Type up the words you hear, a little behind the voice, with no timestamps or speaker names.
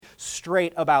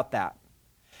straight about that.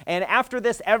 And after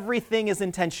this, everything is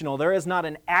intentional. There is not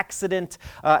an accident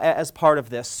as part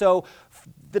of this. So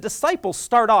the disciples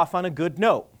start off on a good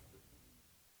note.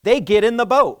 They get in the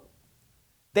boat.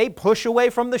 They push away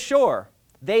from the shore.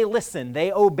 They listened.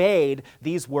 They obeyed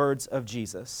these words of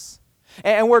Jesus.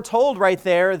 And we're told right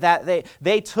there that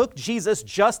they took Jesus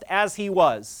just as he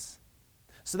was.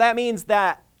 So that means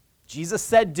that Jesus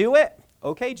said, do it.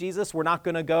 Okay, Jesus, we're not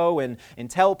going to go and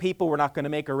tell people. We're not going to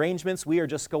make arrangements. We are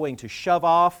just going to shove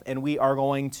off, and we are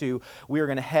going to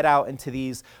head out into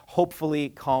these hopefully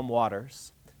calm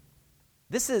waters.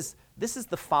 This is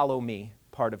the follow me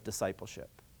part of discipleship.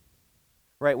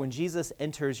 Right? When Jesus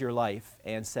enters your life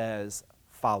and says,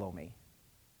 follow me.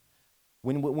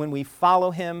 When we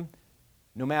follow him,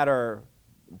 no matter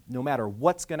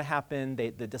what's going to happen,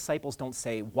 the disciples don't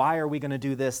say, why are we going to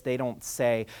do this? They don't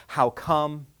say, how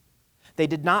come? They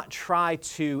did not try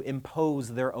to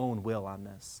impose their own will on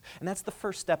this. And that's the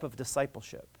first step of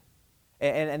discipleship.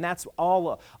 And that's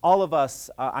all of us,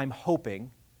 I'm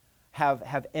hoping,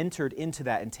 have entered into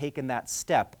that and taken that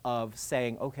step of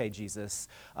saying, okay, Jesus,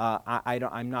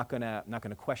 I'm not going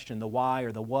to question the why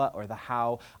or the what or the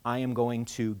how. I am going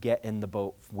to get in the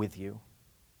boat with you.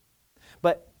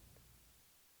 But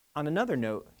on another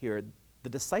note here, the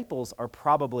disciples are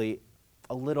probably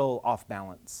a little off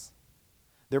balance.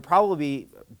 They're probably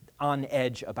on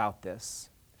edge about this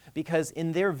because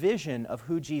in their vision of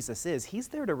who Jesus is, he's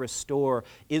there to restore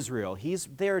Israel. He's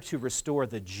there to restore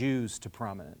the Jews to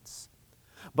prominence.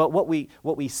 But what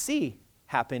we see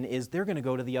happen is they're going to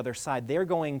go to the other side. They're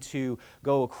going to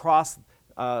go across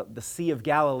the Sea of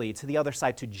Galilee to the other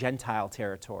side to Gentile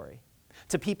territory,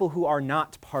 to people who are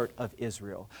not part of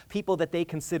Israel, people that they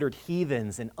considered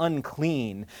heathens and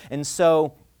unclean. And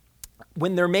so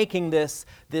when they're making this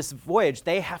voyage,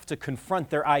 they have to confront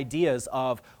their ideas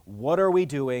of what are we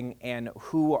doing and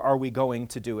who are we going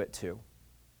to do it to.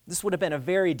 This would have been a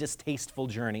very distasteful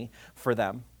journey for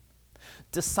them.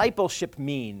 Discipleship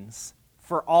means,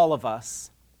 for all of us,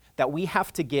 that we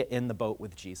have to get in the boat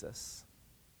with Jesus.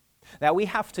 That we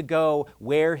have to go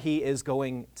where he is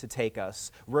going to take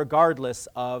us, regardless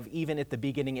of, even at the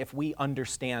beginning, if we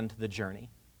understand the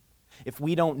journey. If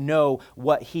we don't know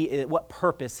what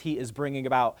purpose he is bringing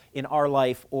about in our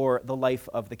life or the life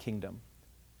of the kingdom.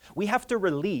 We have to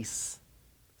release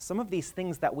some of these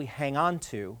things that we hang on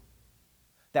to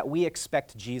that we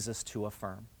expect Jesus to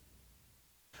affirm.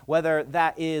 Whether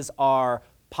that is our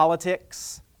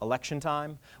politics, election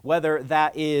time, whether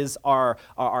that is our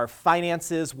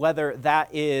finances, whether that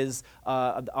is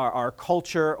our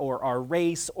culture or our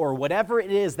race or whatever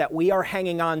it is that we are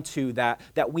hanging on to that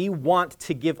we want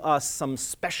to give us some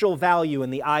special value in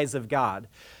the eyes of God,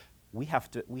 we have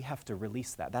to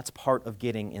release that. That's part of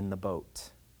getting in the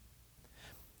boat.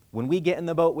 When we get in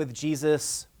the boat with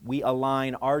Jesus, we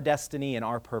align our destiny and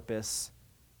our purpose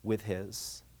with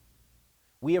his.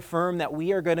 We affirm that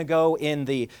we are going to go in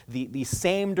the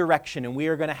same direction and we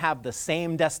are going to have the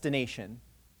same destination.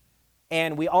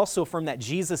 And we also affirm that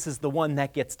Jesus is the one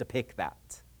that gets to pick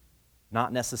that,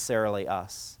 not necessarily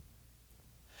us.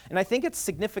 And I think it's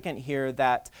significant here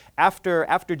that after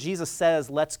Jesus says,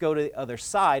 let's go to the other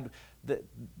side,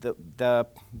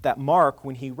 that Mark,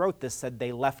 when he wrote this, said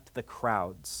they left the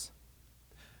crowds.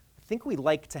 I think we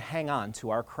like to hang on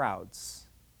to our crowds.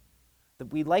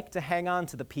 That we like to hang on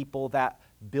to the people that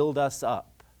build us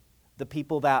up, the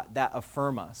people that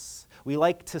affirm us. We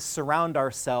like to surround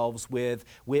ourselves with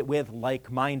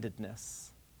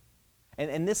like-mindedness.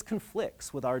 And this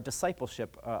conflicts with our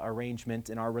discipleship arrangement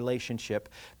and our relationship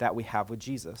that we have with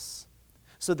Jesus.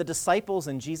 So the disciples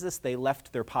and Jesus, they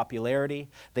left their popularity,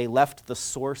 they left the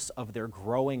source of their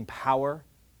growing power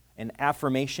and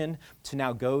affirmation to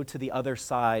now go to the other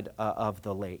side of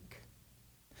the lake.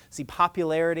 See,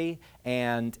 popularity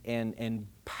and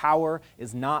power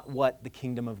is not what the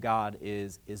kingdom of God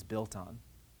is built on.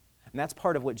 And that's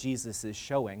part of what Jesus is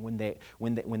showing when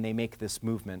they make this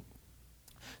movement.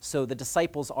 So the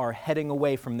disciples are heading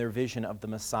away from their vision of the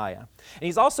Messiah. And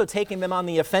he's also taking them on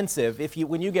the offensive.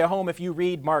 When you get home, if you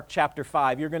read Mark chapter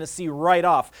 5, you're going to see right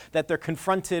off that they're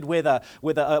confronted with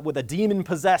a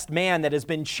demon-possessed man that has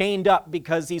been chained up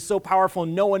because he's so powerful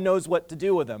no one knows what to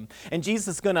do with him. And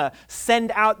Jesus is going to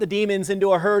send out the demons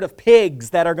into a herd of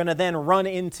pigs that are going to then run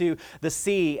into the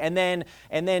sea. And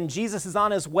then Jesus is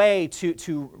on his way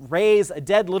to raise a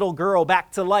dead little girl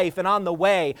back to life. And on the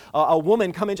way, a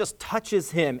woman comes and just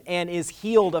touches him and is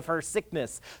healed of her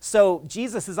sickness. So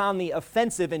Jesus is on the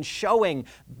offensive and showing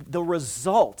the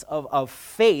result of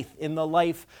faith in the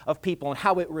life of people and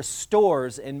how it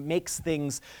restores and makes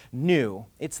things new.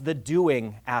 It's the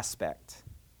doing aspect.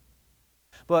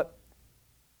 But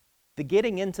The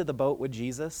getting into the boat with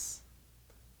Jesus,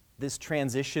 this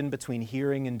transition between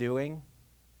hearing and doing,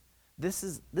 this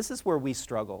is where we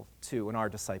struggle too in our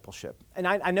discipleship. And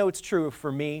I know it's true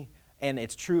for me, and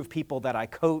it's true of people that I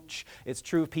coach. It's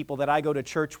true of people that I go to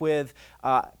church with.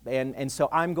 And so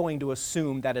I'm going to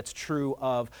assume that it's true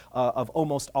of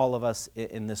almost all of us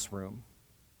in this room.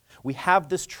 We have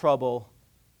this trouble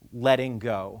letting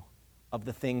go of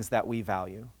the things that we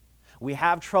value. We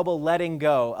have trouble letting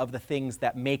go of the things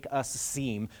that make us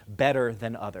seem better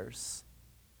than others.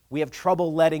 We have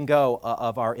trouble letting go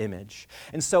of our image.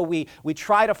 And so we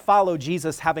try to follow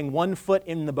Jesus having one foot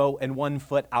in the boat and one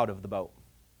foot out of the boat,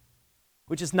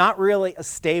 which is not really a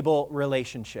stable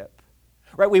relationship,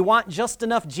 right? We want just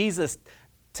enough Jesus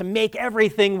to make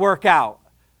everything work out.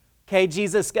 Okay,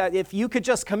 Jesus, if you could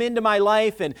just come into my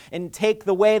life and take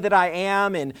the way that I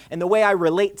am and the way I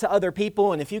relate to other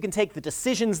people, and if you can take the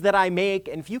decisions that I make,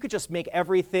 and if you could just make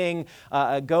everything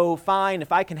go fine,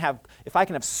 if I can have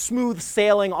smooth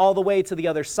sailing all the way to the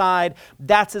other side,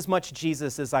 that's as much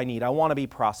Jesus as I need. I want to be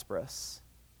prosperous.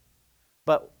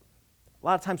 But a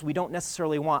lot of times we don't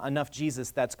necessarily want enough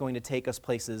Jesus that's going to take us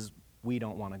places we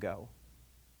don't want to go.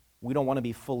 We don't want to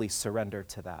be fully surrendered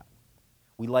to that.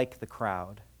 We like the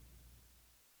crowd.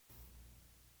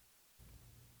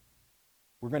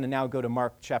 We're going to now go to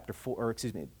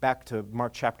back to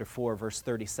Mark chapter 4, verse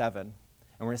 37. And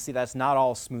we're going to see that's not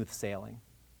all smooth sailing.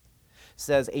 It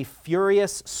says, a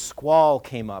furious squall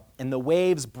came up, and the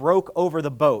waves broke over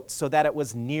the boat so that it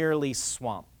was nearly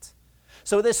swamped.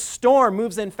 So this storm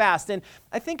moves in fast. And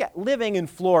I think living in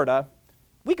Florida,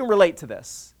 we can relate to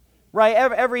this. Right,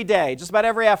 every day, just about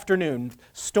every afternoon,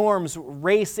 storms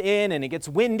race in and it gets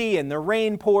windy and the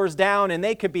rain pours down and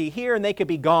they could be here and they could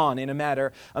be gone in a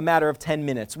matter of 10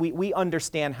 minutes. We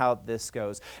understand how this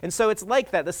goes. And so it's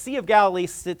like that. The Sea of Galilee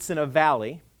sits in a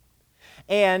valley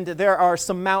and there are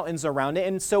some mountains around it.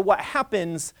 And so what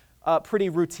happens pretty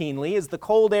routinely is the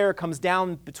cold air comes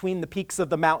down between the peaks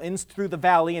of the mountains through the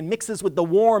valley and mixes with the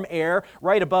warm air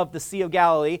right above the Sea of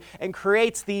Galilee and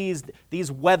creates these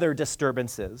weather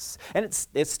disturbances. And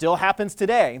it still happens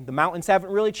today. The mountains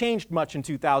haven't really changed much in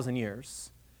 2,000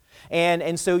 years.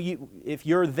 And so if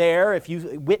you're there, if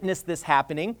you witness this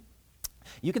happening,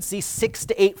 you could see 6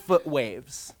 to 8 foot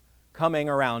waves coming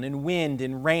around, and wind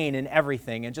and rain and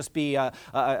everything, and just be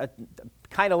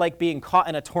kind of like being caught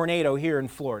in a tornado here in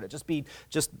Florida.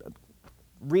 Just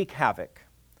wreak havoc.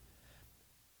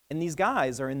 And these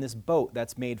guys are in this boat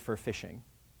that's made for fishing,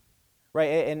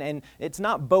 right? And it's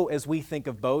not boat as we think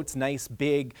of boats, nice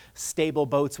big stable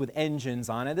boats with engines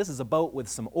on it. This is a boat with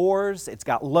some oars. It's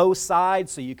got low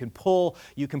sides, so you can pull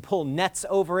nets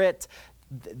over it.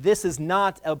 This is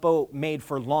not a boat made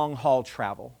for long haul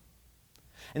travel.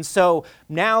 And so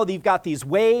now you've got these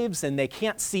waves and they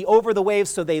can't see over the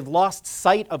waves, so they've lost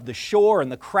sight of the shore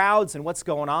and the crowds and what's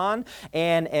going on.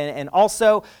 And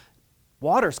also,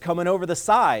 water's coming over the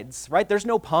sides, right? There's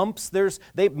no pumps.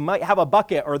 They might have a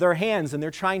bucket or their hands and they're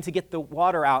trying to get the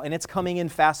water out, and it's coming in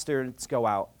faster and it's go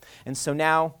out. And so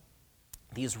now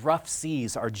these rough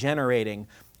seas are generating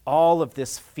all of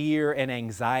this fear and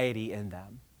anxiety in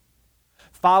them.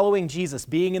 Following Jesus,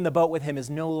 being in the boat with him, is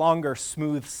no longer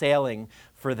smooth sailing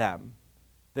for them.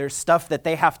 There's stuff that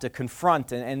they have to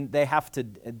confront and they have to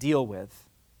deal with.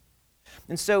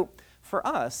 And so for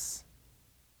us,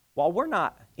 while we're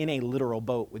not in a literal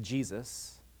boat with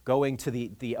Jesus, going to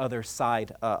the other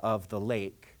side of the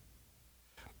lake,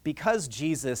 because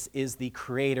Jesus is the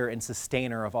creator and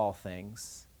sustainer of all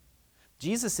things,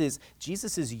 Jesus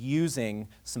is using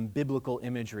some biblical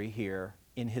imagery here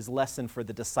in his lesson for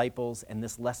the disciples and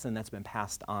this lesson that's been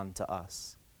passed on to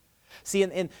us. See,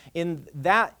 in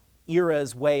that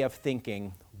era's way of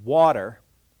thinking, water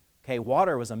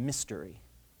was a mystery.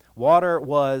 Water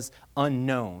was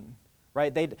unknown,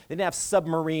 right? They didn't have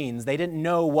submarines. They didn't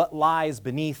know what lies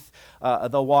beneath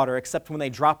the water except when they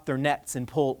dropped their nets and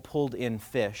pulled in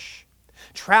fish.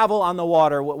 Travel on the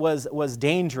water was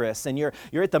dangerous, and you're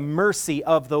at the mercy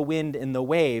of the wind and the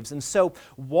waves. And so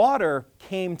water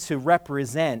came to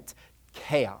represent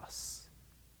chaos.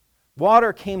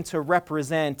 Water came to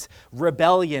represent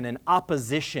rebellion and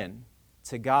opposition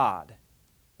to God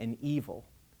and evil.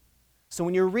 So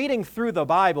when you're reading through the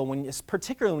Bible,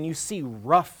 particularly when you see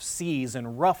rough seas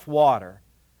and rough water,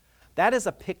 that is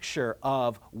a picture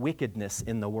of wickedness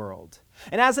in the world.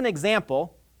 And as an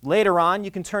example, later on,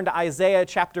 you can turn to Isaiah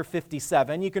chapter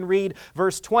 57. You can read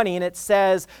verse 20, and it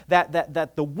says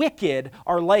that the wicked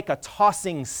are like a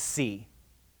tossing sea,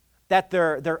 that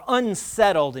they're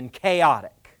unsettled and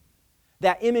chaotic.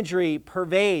 That imagery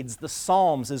pervades the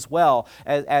Psalms as well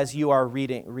as you are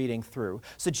reading through.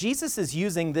 So Jesus is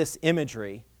using this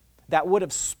imagery that would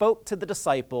have spoke to the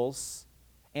disciples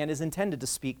and is intended to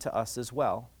speak to us as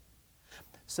well.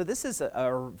 So this is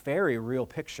a very real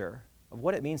picture of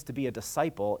what it means to be a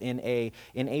disciple in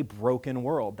a broken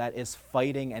world that is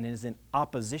fighting and is in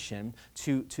opposition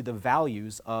to the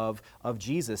values of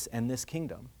Jesus and this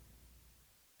kingdom.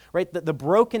 Right? The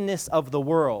brokenness of the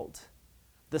world,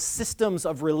 the systems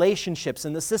of relationships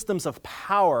and the systems of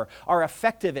power are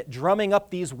effective at drumming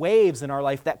up these waves in our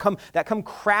life that come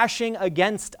crashing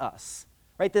against us.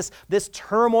 Right? This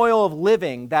turmoil of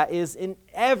living that is in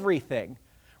everything.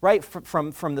 Right,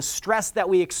 from the stress that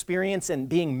we experience in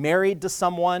being married to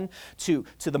someone, to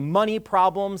the money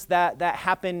problems that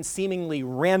happen seemingly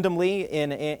randomly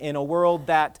in a world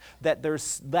that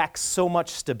lacks so much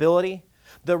stability,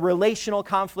 the relational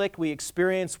conflict we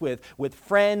experience with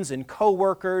friends and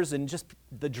coworkers and just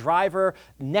the driver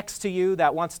next to you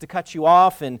that wants to cut you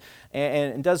off and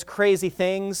does crazy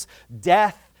things,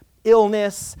 death,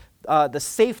 illness, the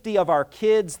safety of our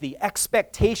kids, the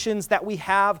expectations that we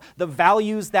have, the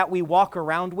values that we walk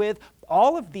around with,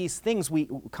 all of these things we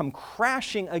come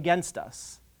crashing against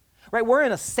us. Right? We're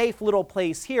in a safe little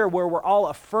place here where we're all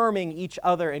affirming each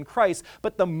other in Christ,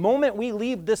 but the moment we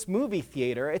leave this movie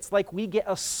theater, it's like we get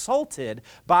assaulted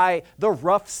by the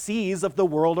rough seas of the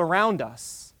world around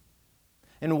us.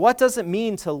 And what does it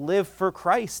mean to live for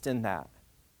Christ in that?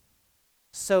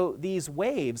 So these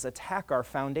waves attack our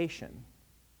foundation.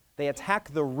 They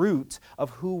attack the root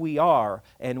of who we are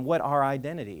and what our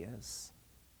identity is.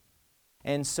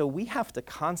 And so we have to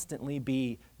constantly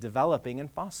be developing and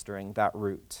fostering that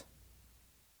root.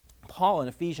 Paul in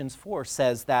Ephesians 4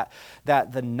 says that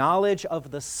the knowledge of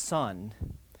the Son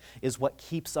is what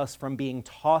keeps us from being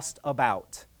tossed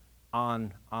about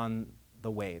on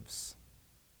the waves.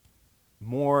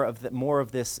 More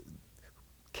of this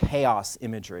chaos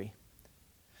imagery.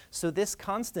 So this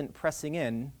constant pressing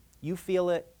in, you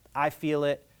feel it, I feel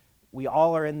it, we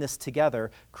all are in this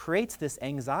together, creates this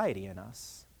anxiety in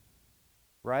us,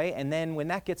 right? And then when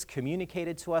that gets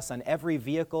communicated to us on every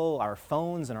vehicle, our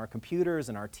phones and our computers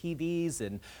and our TVs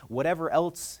and whatever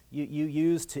else you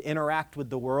use to interact with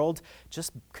the world,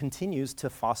 just continues to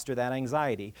foster that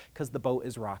anxiety because the boat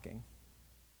is rocking.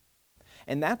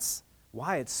 And that's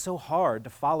why it's so hard to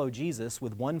follow Jesus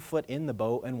with one foot in the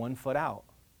boat and one foot out.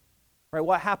 Right?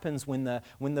 What happens when the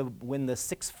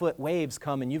 6-foot waves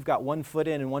come and you've got 1 foot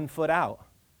in and 1 foot out?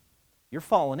 You're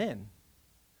falling in.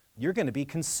 You're going to be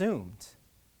consumed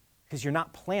because you're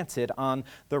not planted on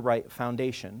the right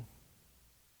foundation.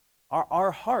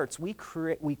 Our hearts, we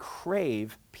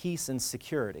crave peace and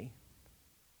security,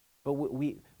 but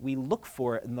we look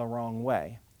for it in the wrong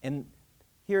way. And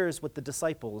here's what the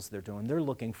disciples, they're doing. They're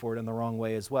looking for it in the wrong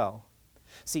way as well.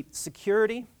 See,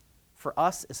 security for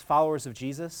us as followers of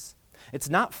Jesus, it's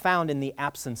not found in the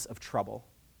absence of trouble.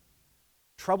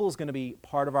 Trouble is going to be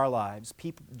part of our lives.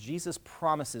 Jesus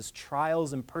promises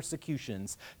trials and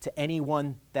persecutions to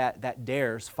anyone that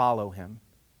dares follow him.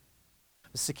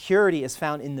 Security is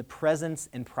found in the presence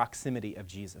and proximity of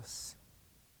Jesus.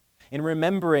 In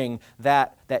remembering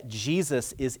that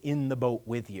Jesus is in the boat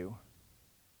with you.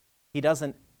 He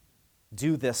doesn't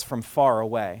do this from far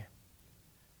away.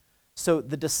 So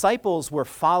the disciples were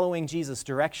following Jesus'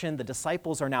 direction. The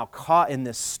disciples are now caught in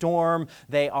this storm.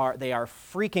 They are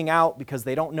freaking out because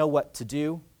they don't know what to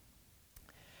do.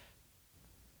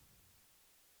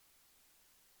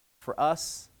 For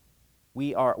us,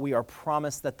 we are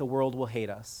promised that the world will hate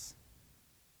us.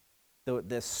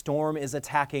 The storm is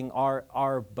attacking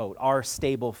our boat, our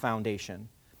stable foundation.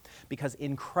 Because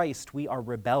in Christ, we are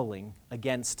rebelling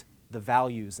against the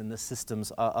values and the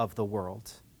systems of the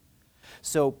world.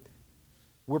 So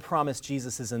we're promised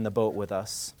Jesus is in the boat with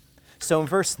us. So in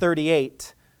verse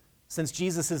 38, since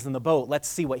Jesus is in the boat, let's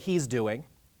see what he's doing.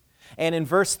 And in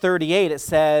verse 38, it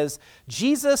says,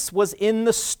 Jesus was in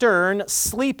the stern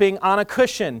sleeping on a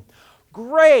cushion.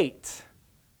 Great.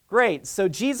 So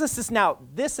Jesus is now,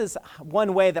 this is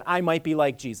one way that I might be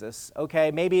like Jesus,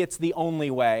 okay? Maybe it's the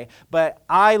only way, but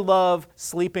I love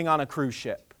sleeping on a cruise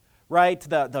ship. Right?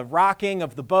 The rocking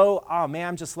of the boat. Oh man,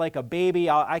 I'm just like a baby.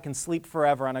 I can sleep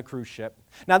forever on a cruise ship.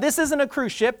 Now this isn't a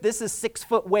cruise ship. This is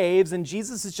 6-foot waves, and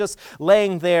Jesus is just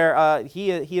laying there.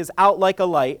 He is out like a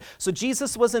light. So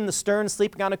Jesus was in the stern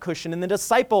sleeping on a cushion, and the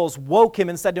disciples woke him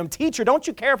and said to him, "Teacher, don't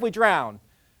you care if we drown?"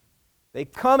 They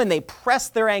come and they press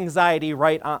their anxiety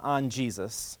right on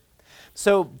Jesus.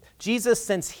 So Jesus,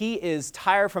 since he is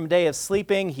tired from a day of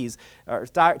sleeping,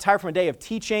 tired from a day of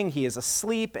teaching, he is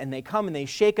asleep, and they come and they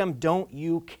shake him, "Don't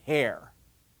you care?"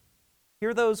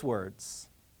 Hear those words.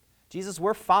 Jesus,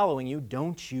 we're following you.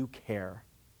 Don't you care?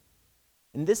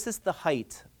 And this is the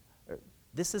heart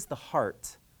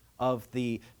of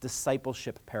the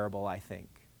discipleship parable, I think.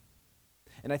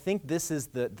 And I think this is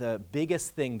the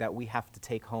biggest thing that we have to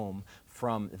take home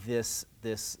from this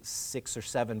 6 or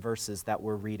 7 verses that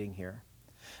we're reading here.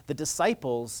 The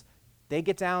disciples, they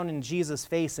get down in Jesus'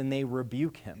 face and they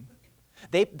rebuke him.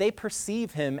 They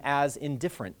perceive him as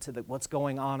indifferent to what's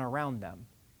going on around them.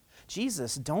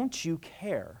 Jesus, don't you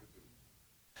care?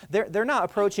 They're not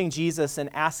approaching Jesus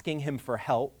and asking him for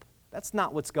help. That's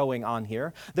not what's going on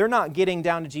here. They're not getting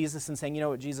down to Jesus and saying, you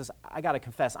know what, Jesus, I got to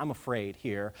confess, I'm afraid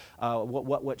here.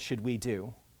 What should we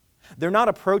do? They're not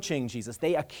approaching Jesus.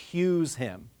 They accuse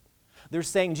him. They're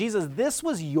saying, Jesus, this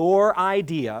was your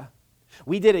idea.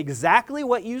 We did exactly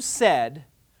what you said.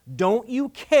 Don't you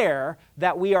care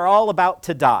that we are all about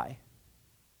to die?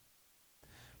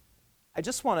 I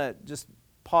just want to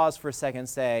pause for a second and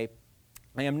say,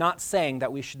 I am not saying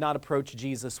that we should not approach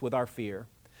Jesus with our fear,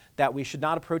 that we should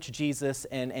not approach Jesus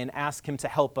and ask him to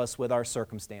help us with our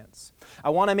circumstance. I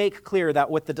want to make clear that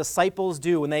what the disciples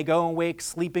do when they go and wake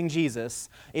sleeping Jesus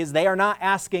is they are not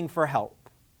asking for help.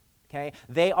 Okay?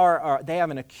 They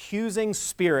have an accusing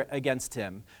spirit against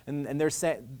him. And they're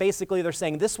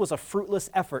saying this was a fruitless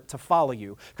effort to follow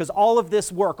you because all of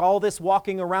this work, all this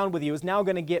walking around with you is now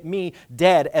going to get me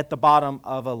dead at the bottom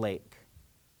of a lake.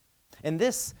 And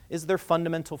this is their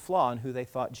fundamental flaw in who they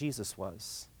thought Jesus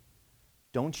was.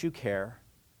 Don't you care?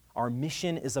 Our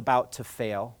mission is about to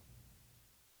fail.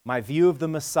 My view of the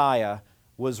Messiah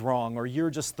was wrong, or you're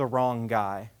just the wrong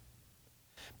guy.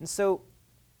 And so,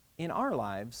 in our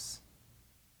lives,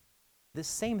 this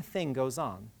same thing goes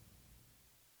on.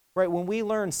 Right? When we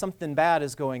learn something bad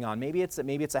is going on, maybe it's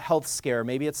a health scare,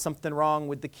 maybe it's something wrong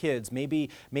with the kids, maybe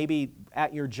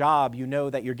at your job you know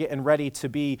that you're getting ready to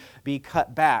be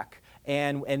cut back,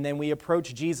 and then we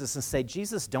approach Jesus and say,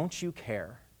 Jesus, don't you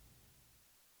care?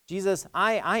 Jesus,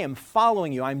 I am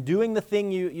following you. I'm doing the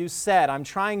thing you said. I'm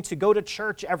trying to go to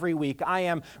church every week. I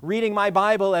am reading my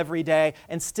Bible every day,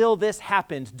 and still this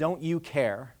happened. Don't you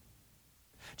care?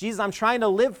 Jesus, I'm trying to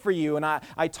live for you, and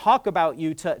I talk about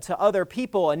you to other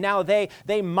people, and now they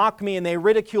mock me and they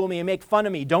ridicule me and make fun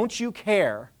of me. Don't you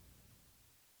care?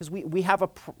 Because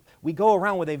we go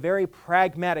around with a very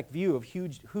pragmatic view of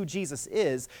who Jesus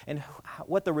is and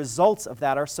what the results of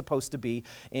that are supposed to be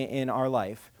in our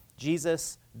life.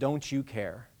 Jesus, don't you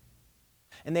care?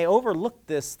 And they overlook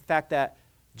this fact that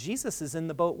Jesus is in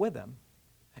the boat with them.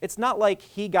 It's not like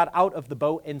he got out of the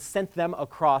boat and sent them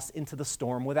across into the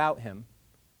storm without him.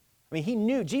 I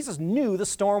mean, Jesus knew the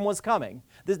storm was coming.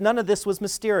 None of this was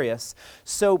mysterious.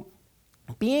 So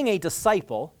being a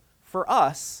disciple, for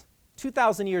us,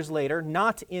 2,000 years later,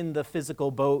 not in the physical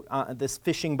boat, this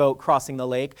fishing boat crossing the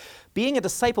lake, being a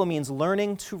disciple means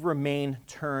learning to remain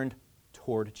turned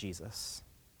toward Jesus.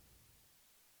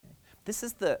 This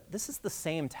is the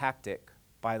same tactic,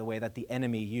 by the way, that the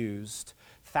enemy used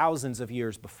thousands of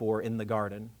years before in the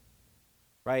garden.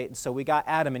 Right? And so we got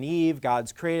Adam and Eve.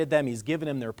 God's created them. He's given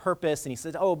them their purpose. And he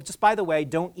says, oh, just by the way,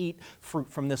 don't eat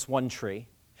fruit from this one tree.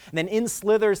 And then in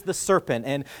slithers the serpent.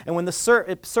 And when the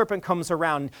serpent comes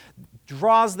around,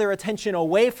 draws their attention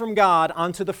away from God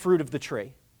onto the fruit of the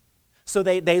tree. So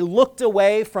they looked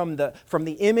away from the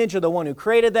image of the one who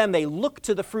created them. They looked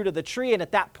to the fruit of the tree, and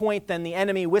at that point, then the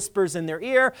enemy whispers in their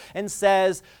ear and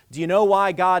says, do you know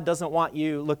why God doesn't want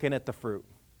you looking at the fruit?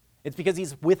 It's because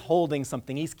he's withholding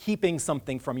something. He's keeping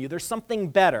something from you. There's something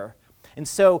better. And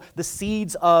so the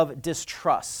seeds of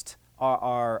distrust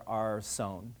are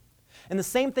sown. And the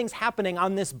same thing's happening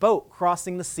on this boat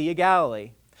crossing the Sea of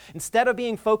Galilee. Instead of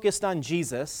being focused on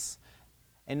Jesus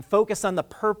and focused on the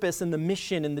purpose and the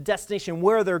mission and the destination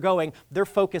where they're going, they're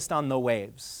focused on the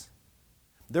waves.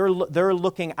 They're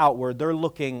looking outward. They're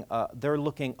looking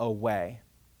away.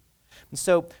 And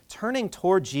so turning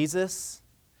toward Jesus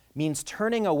means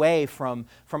turning away from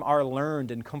our learned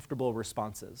and comfortable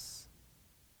responses.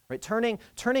 Right?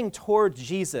 Turning toward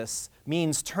Jesus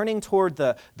means turning toward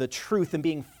the truth and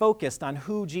being focused on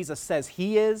who Jesus says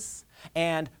he is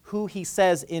and who he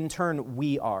says in turn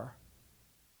we are.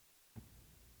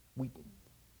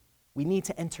 We need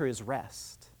to enter his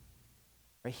rest.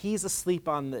 Right? He's asleep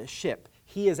on the ship.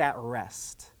 He is at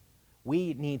rest.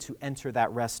 We need to enter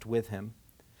that rest with him.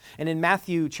 And in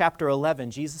Matthew chapter 11,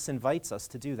 Jesus invites us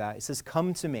to do that. He says,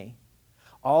 come to me,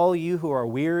 all you who are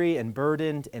weary and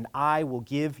burdened, and I will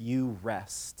give you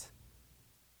rest.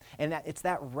 And it's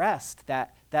that rest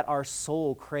that our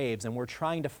soul craves, and we're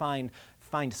trying to find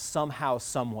somehow,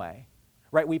 some way.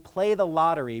 Right? We play the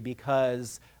lottery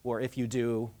because, or if you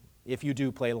do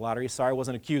play the lottery, sorry, I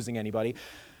wasn't accusing anybody.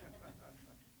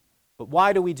 But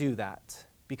why do we do that?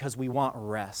 Because we want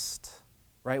rest.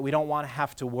 Right? We don't want to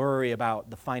have to worry about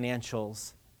the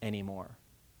financials anymore.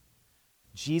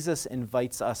 Jesus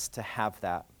invites us to have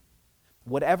that.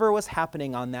 Whatever was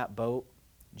happening on that boat,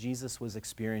 Jesus was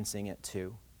experiencing it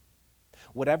too.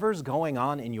 Whatever's going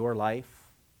on in your life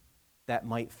that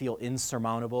might feel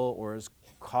insurmountable or is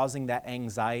causing that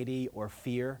anxiety or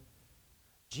fear,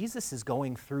 Jesus is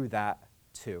going through that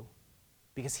too,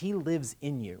 because he lives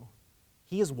in you.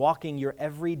 He is walking your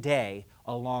every day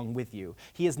along with you.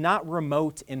 He is not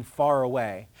remote and far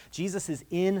away. Jesus is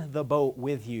in the boat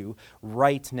with you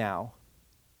right now.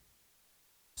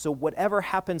 So whatever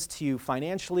happens to you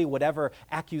financially, whatever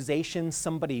accusations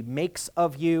somebody makes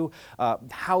of you,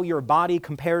 how your body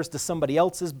compares to somebody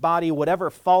else's body, whatever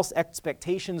false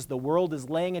expectations the world is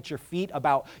laying at your feet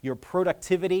about your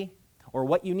productivity or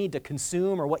what you need to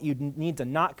consume or what you need to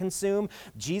not consume,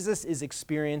 Jesus is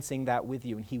experiencing that with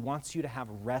you, and he wants you to have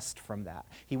rest from that.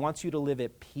 He wants you to live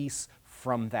at peace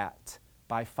from that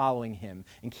by following him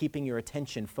and keeping your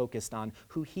attention focused on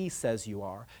who he says you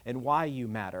are and why you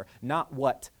matter, not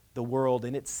what the world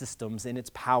and its systems and its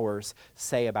powers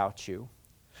say about you.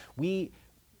 We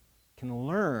can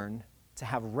learn to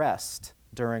have rest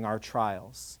during our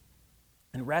trials.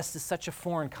 And rest is such a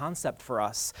foreign concept for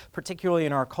us, particularly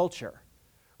in our culture.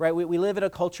 Right? We live in a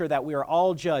culture that we are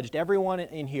all judged. Everyone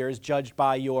in here is judged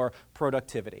by your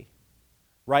productivity.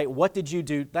 Right? What did you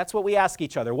do? That's what we ask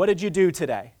each other. What did you do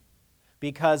today?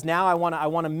 Because now I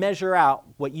want to measure out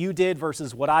what you did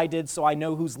versus what I did so I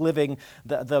know who's living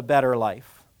the better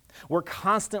life. We're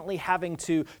constantly having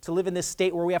to live in this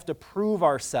state where we have to prove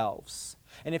ourselves.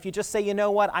 And if you just say, you know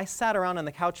what, I sat around on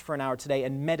the couch for an hour today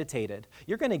and meditated,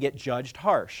 you're going to get judged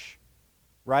harsh,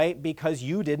 right? Because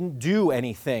you didn't do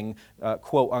anything,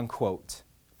 quote unquote.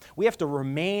 We have to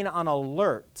remain on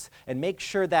alert and make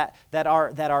sure that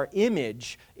our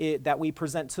image that we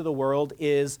present to the world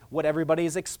is what everybody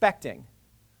is expecting,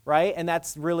 right? And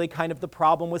that's really kind of the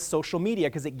problem with social media,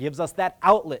 because it gives us that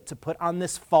outlet to put on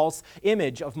this false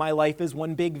image of my life is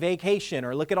one big vacation,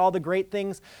 or look at all the great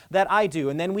things that I do.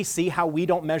 And then we see how we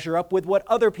don't measure up with what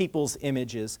other people's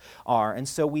images are. And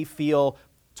so we feel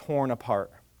torn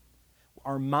apart.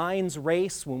 Our minds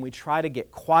race when we try to get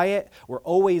quiet. We're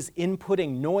always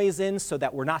inputting noise in so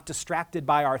that we're not distracted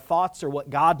by our thoughts or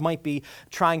what God might be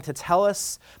trying to tell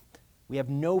us. We have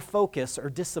no focus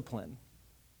or discipline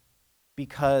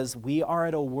because we are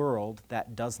at a world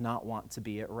that does not want to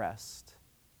be at rest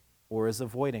or is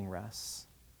avoiding rest.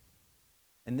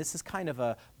 And this is kind of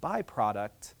a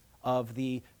byproduct of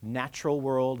the natural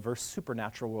world versus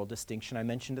supernatural world distinction I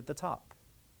mentioned at the top.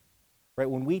 Right?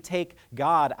 When we take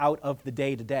God out of the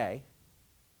day-to-day,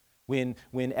 when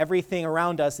everything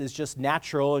around us is just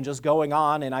natural and just going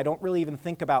on, and I don't really even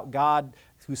think about God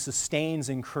who sustains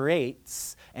and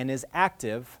creates and is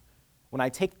active, when I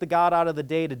take the God out of the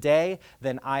day-to-day,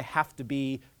 then I have to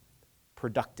be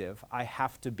productive. I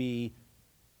have to be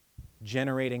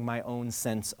generating my own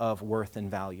sense of worth and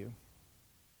value.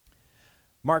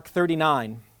 Mark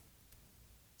 39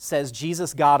 says,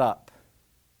 Jesus got up.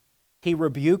 He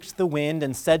rebuked the wind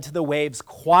and said to the waves,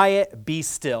 "Quiet, be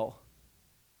still."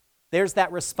 There's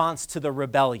that response to the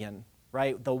rebellion,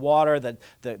 right? The water, the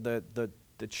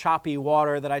choppy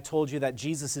water that I told you that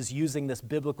Jesus is using this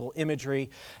biblical imagery,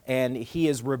 and he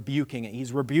is rebuking it.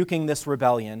 He's rebuking this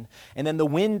rebellion. And then the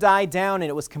wind died down and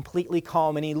it was completely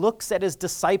calm. And he looks at his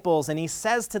disciples and he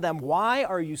says to them, "Why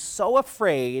are you so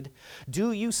afraid?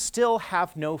 Do you still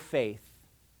have no faith?"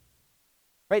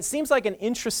 Right? Seems like an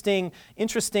interesting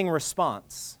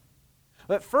response.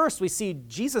 But first we see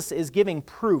Jesus is giving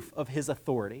proof of his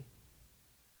authority.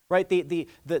 Right?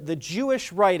 The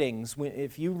Jewish writings,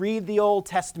 if you read the Old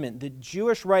Testament, the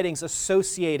Jewish writings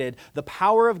associated the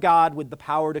power of God with the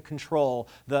power to control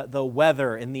the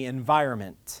weather and the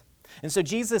environment. And so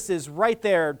Jesus is right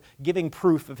there giving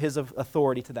proof of his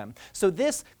authority to them. So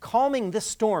this calming this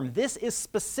storm, this is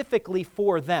specifically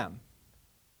for them.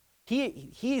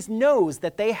 He knows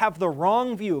that they have the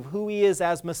wrong view of who he is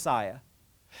as Messiah.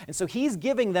 And so he's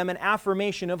giving them an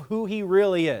affirmation of who he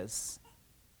really is.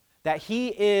 That he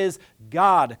is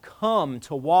God come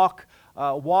to walk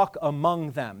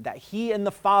among them. That he and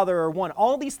the Father are one.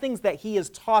 All these things that he has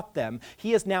taught them,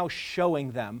 he is now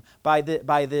showing them by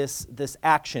this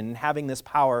action, having this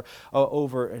power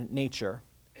over nature.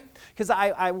 Because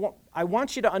I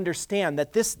want you to understand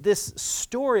that this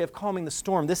story of calming the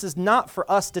storm, this is not for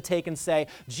us to take and say,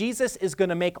 Jesus is going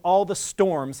to make all the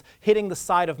storms hitting the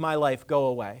side of my life go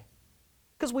away.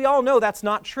 Because we all know that's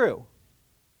not true.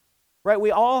 Right?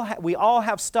 We all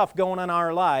have stuff going on in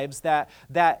our lives that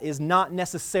is not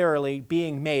necessarily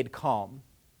being made calm.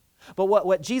 But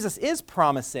what Jesus is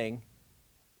promising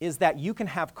is that you can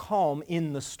have calm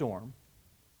in the storm.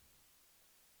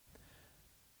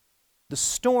 The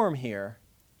storm here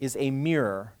is a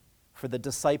mirror for the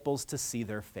disciples to see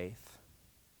their faith.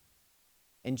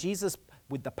 And Jesus,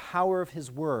 with the power of his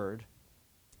word,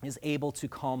 is able to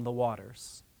calm the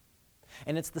waters.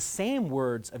 And it's the same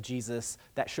words of Jesus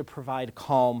that should provide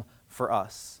calm for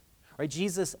us. Right?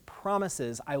 Jesus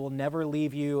promises, I will never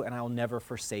leave you and I will never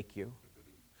forsake you.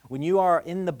 When you are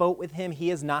in the boat with him,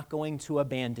 he is not going to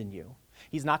abandon you.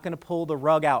 He's not going to pull the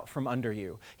rug out from under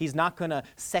you. He's not going to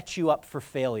set you up for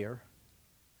failure.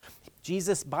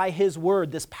 Jesus, by his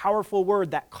word, this powerful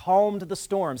word that calmed the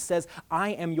storm, says, I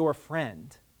am your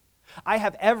friend. I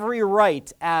have every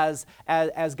right as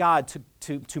God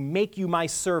to make you my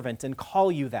servant and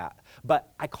call you that,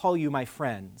 but I call you my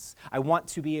friends. I want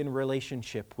to be in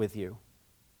relationship with you.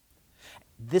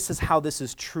 This is how this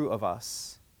is true of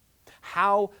us.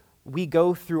 How we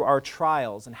go through our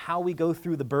trials and how we go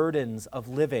through the burdens of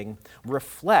living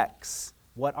reflects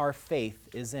what our faith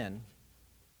is in.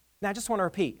 Now, I just want to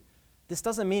repeat, this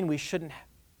doesn't mean we shouldn't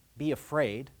be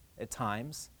afraid at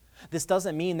times. This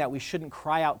doesn't mean that we shouldn't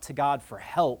cry out to God for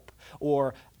help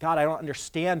or, God, I don't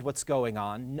understand what's going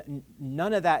on.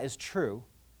 None of that is true.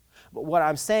 But what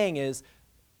I'm saying is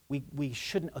we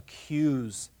shouldn't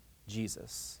accuse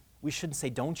Jesus. We shouldn't say,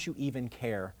 don't you even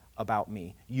care about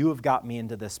me? You have got me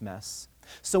into this mess.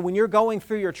 So when you're going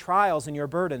through your trials and your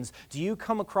burdens, do you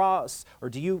come across or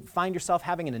do you find yourself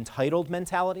having an entitled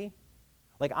mentality?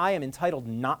 Like, I am entitled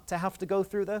not to have to go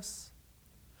through this?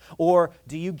 Or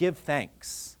do you give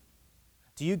thanks?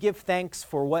 Do you give thanks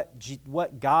for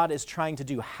what God is trying to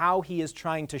do, how he is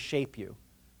trying to shape you?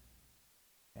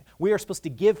 We are supposed to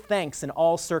give thanks in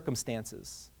all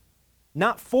circumstances.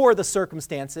 Not for the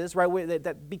circumstances, right?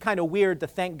 That'd be kind of weird to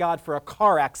thank God for a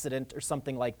car accident or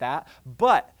something like that.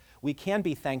 But we can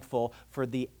be thankful for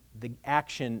the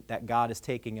action that God is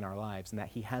taking in our lives and that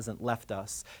he hasn't left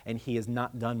us and he is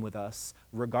not done with us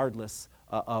regardless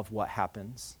of what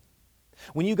happens.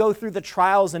 When you go through the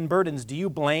trials and burdens, do you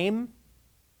blame?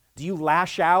 Do you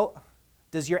lash out?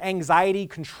 Does your anxiety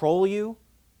control you?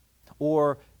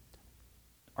 Or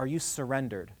are you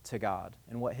surrendered to God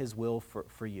and what his will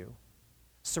for you?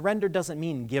 Surrender doesn't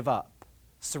mean give up.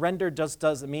 Surrender just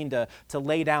doesn't mean to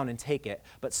lay down and take it.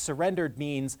 But surrendered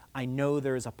means I know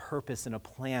there is a purpose and a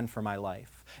plan for my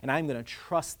life. And I'm going to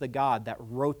trust the God that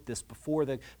wrote this before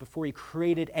he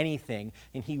created anything.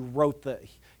 And he wrote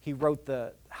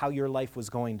the how your life was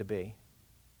going to be.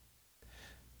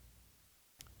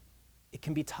 It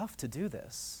can be tough to do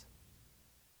this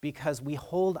because we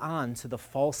hold on to the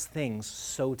false things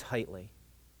so tightly.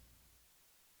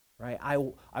 Right?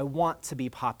 I want to be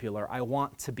popular. I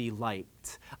want to be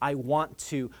liked. I want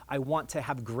to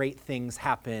have great things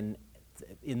happen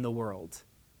in the world.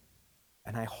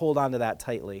 And I hold on to that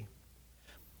tightly.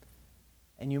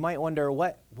 And you might wonder,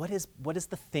 what is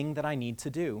the thing that I need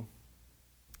to do?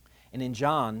 And in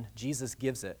John, Jesus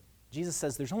gives it. Jesus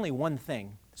says there's only one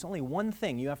thing. There's only one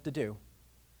thing you have to do.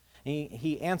 And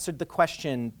he answered the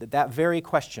question, that very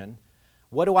question,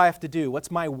 what do I have to do?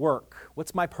 What's my work?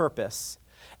 What's my purpose?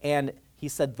 And he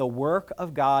said, the work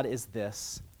of God is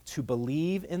this, to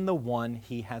believe in the one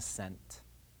he has sent,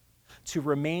 to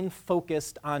remain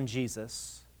focused on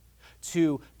Jesus,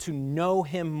 to know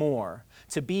him more,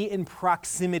 to be in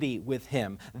proximity with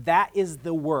him. That is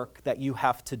the work that you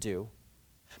have to do.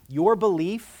 Your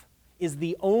belief is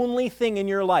the only thing in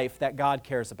your life that God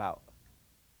cares about.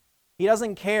 He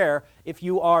doesn't care if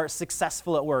you are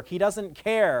successful at work. He doesn't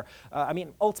care.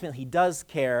 Ultimately, he does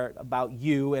care about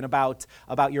you and about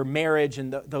your marriage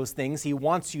and those things. He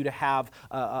wants you to have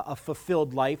a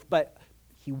fulfilled life, but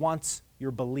he wants your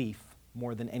belief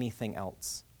more than anything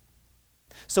else.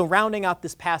 So rounding out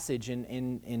this passage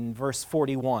in verse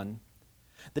 41,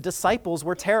 the disciples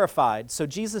were terrified. So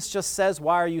Jesus just says,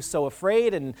 why are you so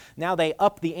afraid? And now they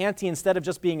up the ante. Instead of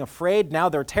just being afraid, now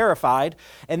they're terrified.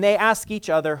 And they ask each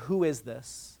other, who is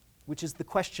this? Which is the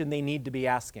question they need to be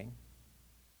asking.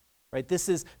 Right? This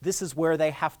is where they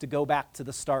have to go back to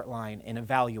the start line and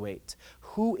evaluate.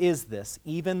 Who is this?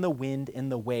 Even the wind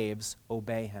and the waves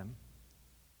obey him.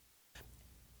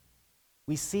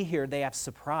 We see here they have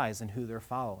surprise in who they're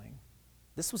following.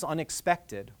 This was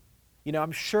unexpected.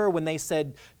 I'm sure when they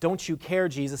said, don't you care,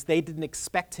 Jesus, they didn't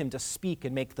expect him to speak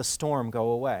and make the storm go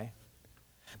away.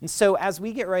 And so as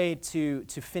we get ready to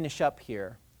finish up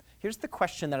here, here's the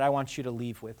question that I want you to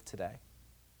leave with today.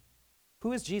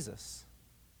 Who is Jesus?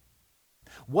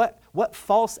 What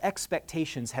false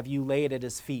expectations have you laid at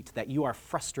his feet that you are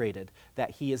frustrated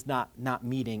that he is not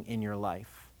meeting in your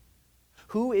life?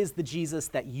 Who is the Jesus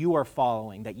that you are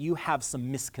following, that you have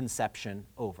some misconception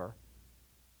over?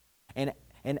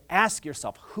 And ask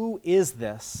yourself, who is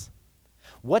this?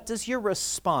 What does your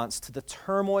response to the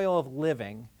turmoil of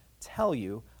living tell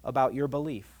you about your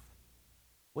belief?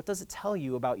 What does it tell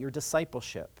you about your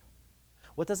discipleship?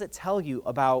 What does it tell you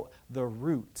about the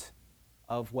root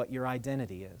of what your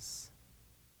identity is?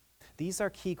 These are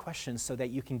key questions so that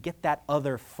you can get that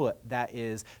other foot that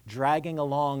is dragging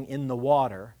along in the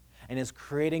water and is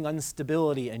creating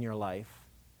instability in your life,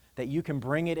 that you can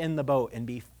bring it in the boat and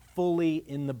be fully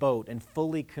in the boat and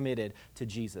fully committed to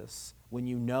Jesus when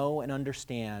you know and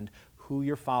understand who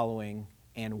you're following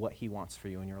and what he wants for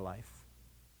you in your life.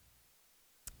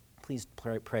 Please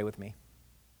pray with me.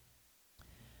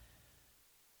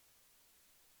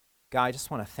 God, I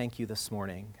just want to thank you this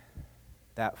morning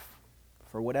that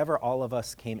for whatever all of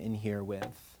us came in here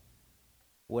with,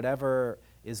 whatever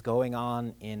is going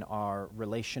on in our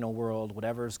relational world,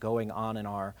 whatever is going on in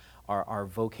our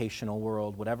vocational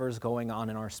world, whatever is going on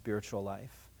in our spiritual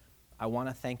life, I want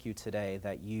to thank you today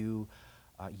that you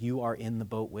are in the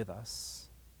boat with us.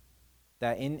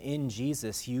 That in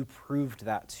Jesus, you proved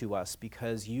that to us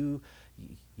because you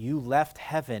left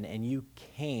heaven and you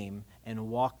came and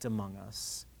walked among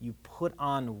us. You put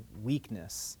on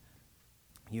weakness.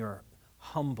 You're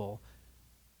humble,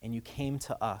 and you came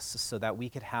to us so that we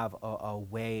could have a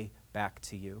way back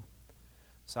to you.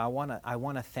 So I want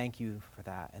to thank you for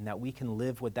that, and that we can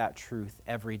live with that truth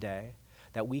every day.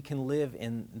 That we can live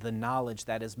in the knowledge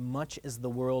that as much as the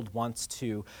world wants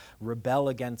to rebel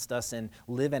against us and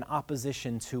live in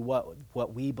opposition to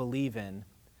what we believe in,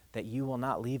 that you will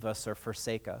not leave us or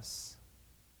forsake us.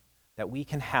 That we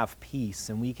can have peace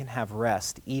and we can have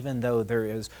rest even though there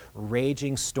is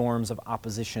raging storms of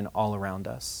opposition all around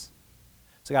us.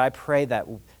 So God, I pray that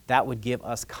that would give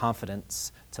us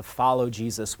confidence to follow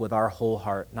Jesus with our whole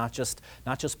heart, not just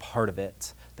part of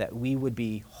it, that we would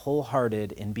be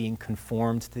wholehearted in being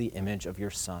conformed to the image of your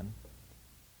Son.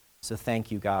 So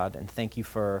thank you, God, and thank you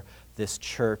for this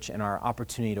church and our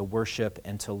opportunity to worship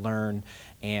and to learn,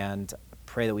 and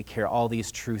pray that we carry all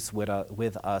these truths with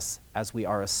us as we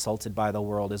are assaulted by the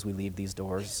world as we leave these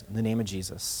doors. In the name of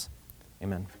Jesus,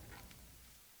 amen.